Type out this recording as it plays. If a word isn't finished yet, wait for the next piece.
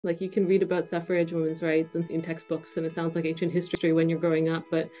Like you can read about suffrage, women's rights in textbooks, and it sounds like ancient history when you're growing up,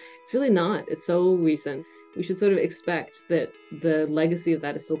 but it's really not. It's so recent. We should sort of expect that the legacy of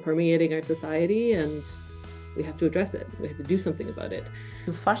that is still permeating our society, and we have to address it. We have to do something about it.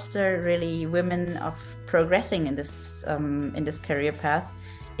 To foster really women of progressing in this career path,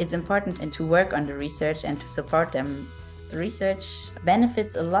 it's important and to work on the research and to support them. The research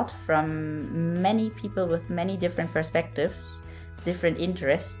benefits a lot from many people with many different perspectives, different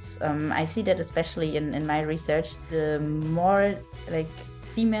interests. I see that especially in my research. The more like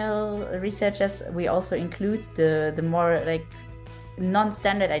female researchers we also include, the more like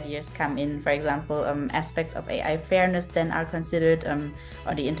non-standard ideas come in. For example, aspects of AI fairness then are considered,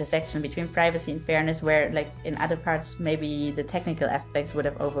 or the intersection between privacy and fairness, where like in other parts maybe the technical aspects would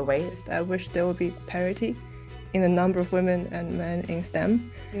have overweight. I wish there would be parity in the number of women and men in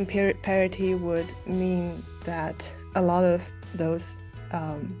STEM. Parity would mean that a lot of those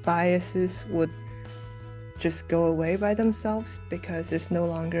biases would just go away by themselves, because there's no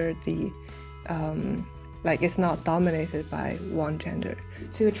longer the it's not dominated by one gender.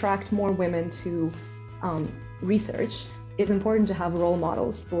 To attract more women to research, it's important to have role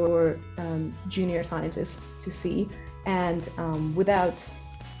models for junior scientists to see, and without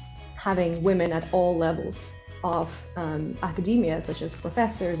having women at all levels of academia, such as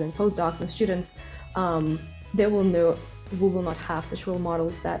professors and postdocs and students, we will not have such role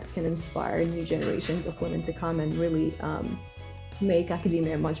models that can inspire new generations of women to come and really make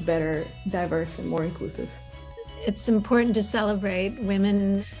academia much better, diverse, and more inclusive. It's important to celebrate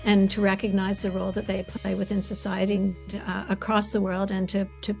women and to recognize the role that they play within society across the world, and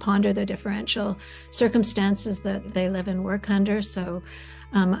to ponder the differential circumstances that they live and work under. So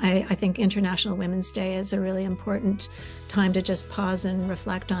I think International Women's Day is a really important time to just pause and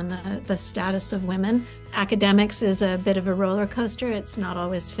reflect on the status of women. Academics is a bit of a roller coaster. It's not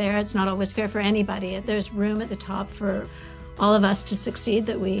always fair. It's not always fair for anybody. There's room at the top for all of us to succeed,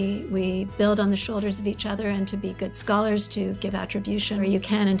 that we build on the shoulders of each other, and to be good scholars, to give attribution where you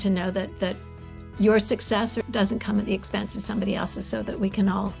can, and to know that your success doesn't come at the expense of somebody else's, so that we can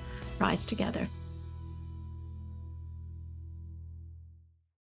all rise together.